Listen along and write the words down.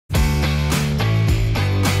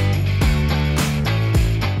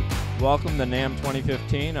Welcome to NAMM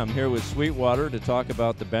 2015. I'm here with Sweetwater to talk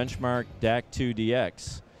about the benchmark DAC2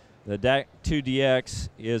 DX. The DAC2 DX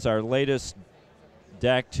is our latest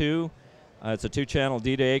DAC2. It's a 2-channel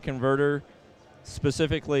D to A converter,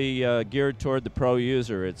 specifically geared toward the pro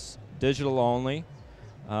user. It's digital only,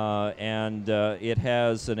 and it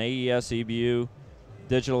has an AES EBU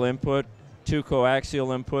digital input, 2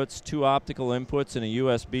 coaxial inputs, 2 optical inputs, and a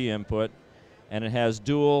USB input, and it has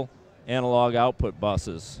dual analog output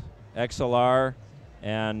buses, XLR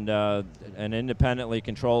and an independently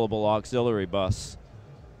controllable auxiliary bus.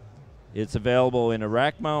 It's available in a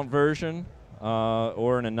rack mount version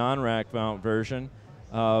or in a non-rack mount version.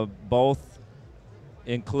 Both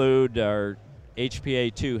include our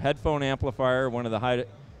HPA2 headphone amplifier, one of the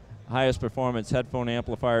highest performance headphone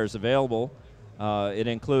amplifiers available. It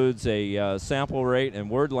includes a sample rate and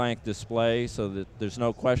word length display, so that there's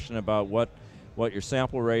no question about what your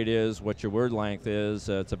sample rate is, what your word length is.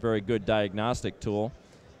 It's a very good diagnostic tool.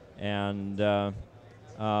 And it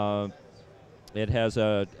has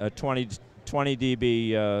a 20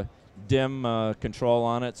 dB dim control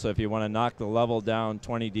on it, so if you want to knock the level down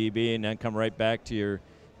 20 dB and then come right back to your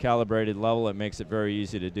calibrated level, it makes it very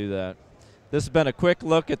easy to do that. This has been a quick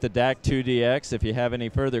look at the DAC2 DX. If you have any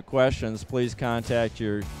further questions, please contact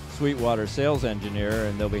your Sweetwater sales engineer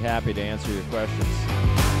and they'll be happy to answer your questions.